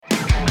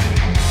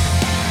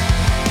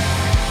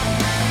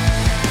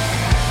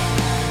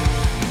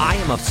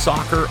a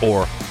soccer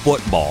or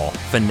football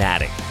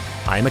fanatic.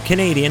 I'm a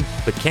Canadian,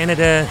 but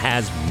Canada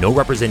has no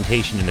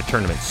representation in the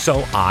tournament,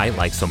 so I,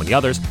 like so many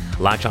others,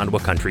 latch onto a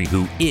country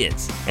who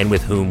is, and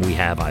with whom we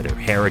have either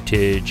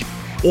heritage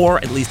or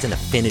at least an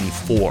affinity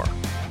for.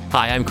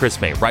 Hi, I'm Chris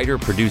May, writer,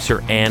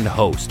 producer, and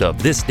host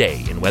of This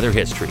Day in Weather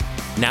History,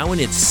 now in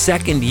its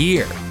second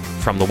year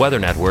from the Weather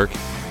Network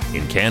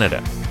in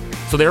Canada.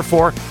 So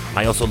therefore,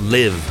 I also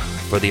live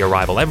for the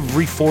arrival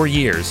every 4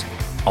 years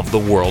of the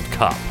World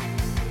Cup.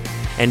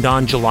 And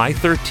on July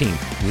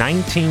 13th,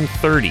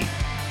 1930,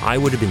 I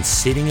would have been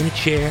sitting in a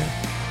chair,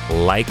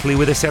 likely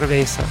with a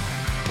cerveza,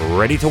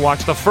 ready to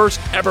watch the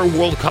first ever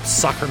World Cup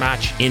soccer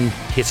match in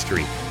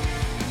history.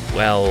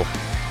 Well,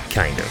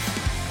 kind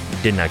of.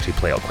 Didn't actually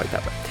play out quite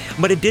that way.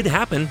 But it did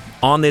happen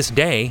on this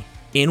day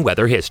in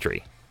weather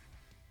history.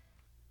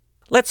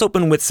 Let's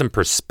open with some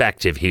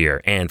perspective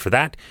here, and for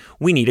that,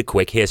 we need a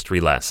quick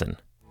history lesson.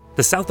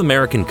 The South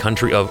American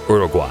country of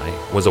Uruguay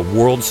was a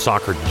world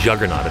soccer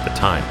juggernaut at the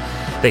time.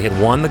 They had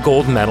won the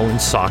gold medal in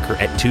soccer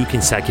at 2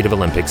 consecutive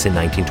Olympics in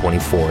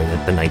 1924 and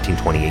the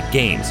 1928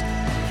 Games.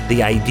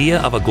 The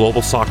idea of a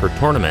global soccer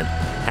tournament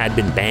had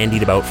been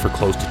bandied about for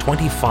close to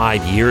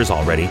 25 years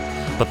already,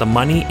 but the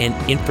money and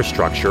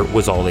infrastructure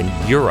was all in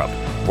Europe,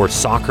 where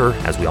soccer,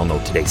 as we all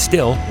know today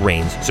still,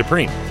 reigns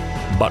supreme.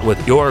 But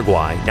with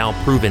Uruguay now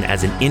proven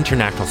as an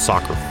international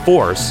soccer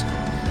force,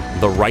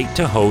 the right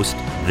to host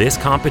this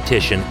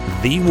competition,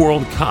 the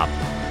World Cup,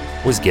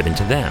 was given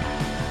to them.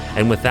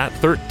 And with that,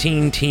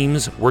 13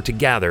 teams were to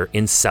gather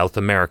in South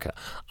America.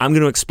 I'm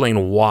going to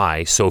explain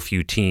why so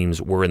few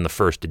teams were in the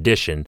first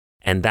edition,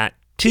 and that,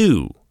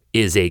 too,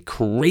 is a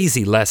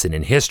crazy lesson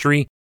in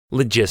history,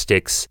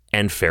 logistics,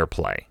 and fair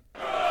play.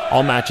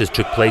 All matches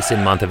took place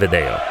in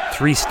Montevideo.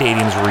 3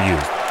 stadiums were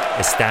used: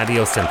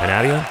 Estadio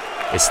Centenario,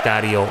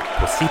 Estadio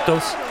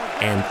Pocitos,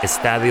 and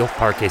Estadio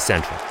Parque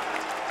Central.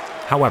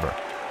 However,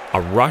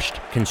 a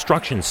rushed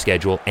construction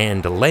schedule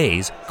and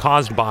delays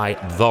caused by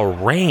the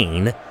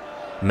rain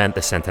meant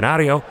the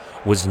Centenario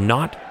was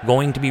not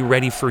going to be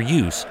ready for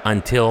use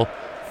until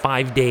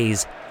 5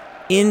 days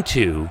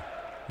into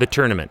the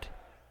tournament.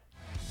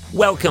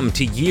 Welcome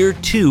to year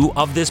 2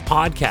 of this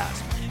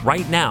podcast.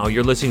 Right now,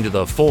 you're listening to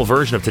the full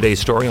version of today's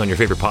story on your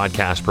favorite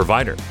podcast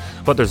provider,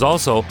 but there's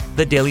also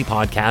the daily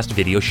podcast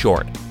video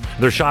short.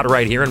 They're shot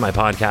right here in my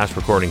podcast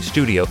recording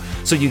studio,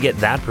 so you get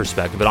that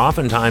perspective, but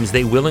oftentimes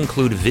they will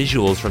include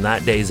visuals from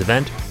that day's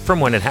event from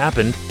when it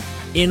happened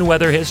in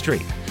weather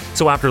history.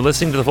 So after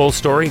listening to the full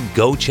story,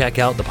 go check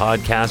out the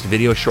podcast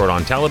video short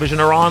on television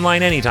or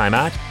online anytime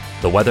at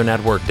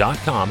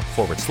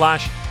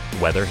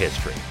theweathernetwork.com/weather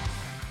history.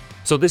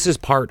 So this is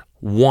part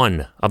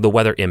 1 of the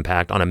weather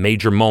impact on a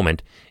major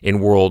moment in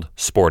world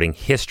sporting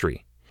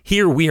history.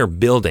 Here we are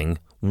building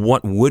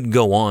what would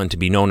go on to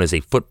be known as a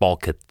football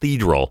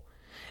cathedral,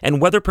 and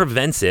weather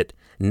prevents it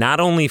not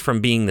only from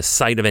being the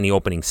site of any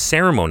opening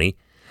ceremony,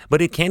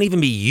 but it can't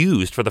even be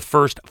used for the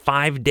first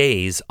 5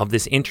 days of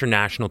this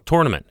international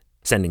tournament,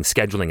 sending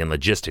scheduling and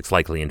logistics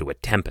likely into a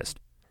tempest.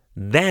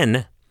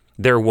 Then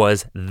there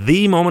was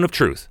the moment of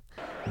truth,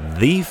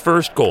 the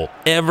first goal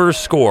ever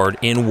scored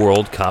in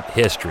World Cup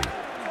history.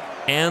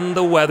 And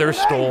the weather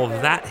stole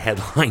that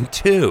headline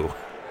too.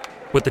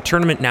 With the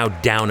tournament now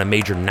down a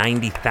major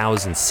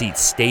 90,000-seat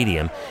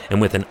stadium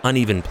and with an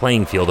uneven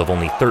playing field of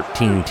only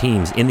 13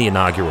 teams in the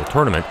inaugural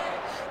tournament,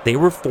 they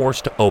were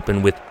forced to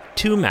open with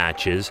 2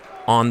 matches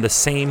on the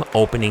same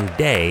opening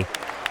day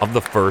of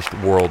the first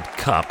World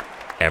Cup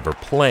ever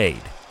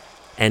played.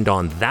 And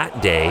on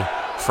that day,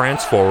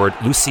 France forward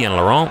Lucien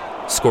Laurent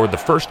scored the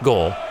first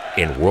goal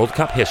in World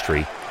Cup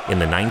history in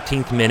the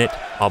 19th minute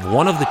of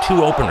one of the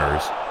 2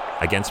 openers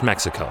against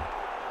Mexico.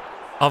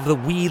 Of the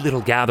wee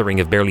little gathering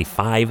of barely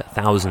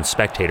 5,000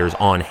 spectators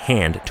on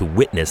hand to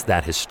witness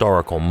that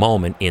historical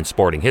moment in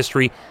sporting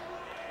history,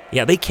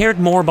 they cared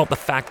more about the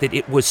fact that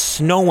it was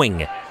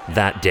snowing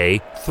that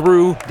day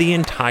through the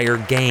entire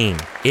game.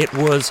 It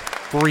was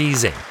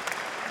freezing.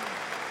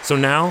 So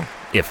now,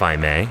 if I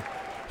may,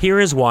 here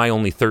is why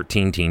only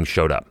 13 teams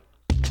showed up.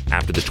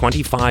 After the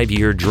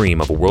 25-year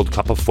dream of a World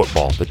Cup of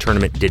football, the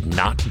tournament did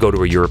not go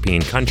to a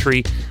European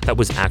country that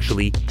was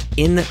actually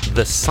in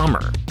the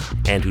summer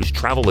and whose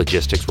travel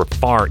logistics were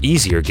far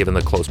easier given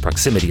the close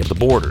proximity of the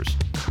borders.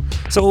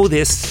 So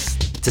this,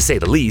 to say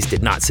the least,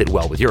 did not sit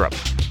well with Europe.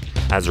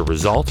 As a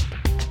result,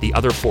 the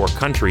other 4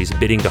 countries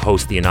bidding to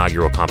host the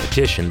inaugural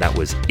competition, that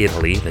was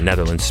Italy, the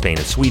Netherlands, Spain,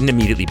 and Sweden,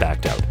 immediately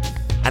backed out.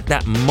 At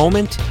that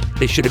moment,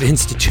 they should have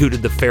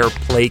instituted the fair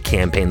play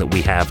campaign that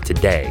we have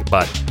today,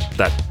 but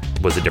that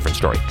was a different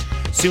story.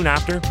 Soon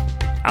after,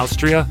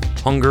 Austria,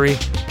 Hungary,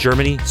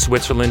 Germany,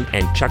 Switzerland,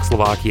 and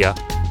Czechoslovakia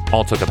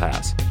all took a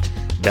pass.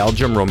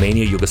 Belgium,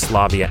 Romania,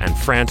 Yugoslavia, and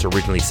France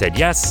originally said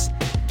yes,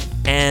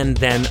 and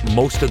then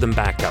most of them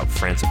backed out.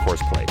 France, of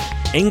course, played.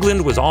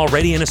 England was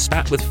already in a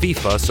spat with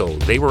FIFA, so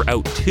they were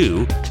out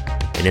too,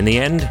 and in the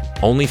end,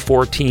 only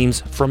 4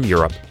 teams from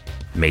Europe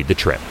made the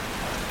trip.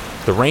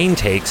 The rain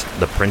takes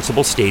the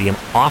principal stadium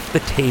off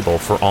the table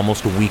for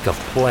almost a week of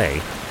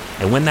play,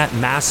 and when that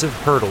massive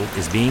hurdle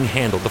is being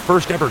handled, the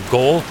first ever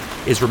goal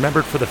is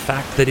remembered for the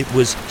fact that it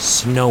was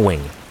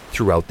snowing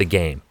throughout the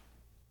game.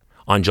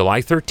 On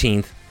July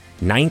 13th,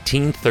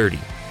 1930,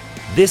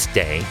 this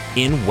day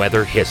in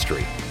weather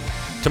history.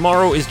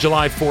 Tomorrow is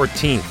July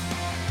 14th.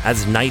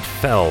 As night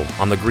fell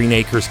on the Green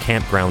Acres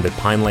campground at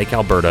Pine Lake,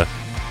 Alberta,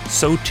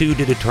 so too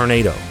did a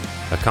tornado,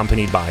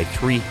 accompanied by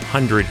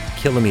 300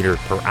 kilometer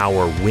per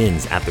hour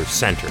winds at their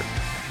center.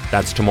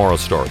 That's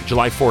tomorrow's story,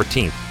 July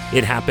 14th.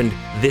 It happened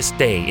this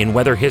day in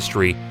weather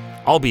history.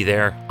 I'll be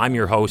there. I'm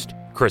your host,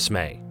 Chris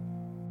May.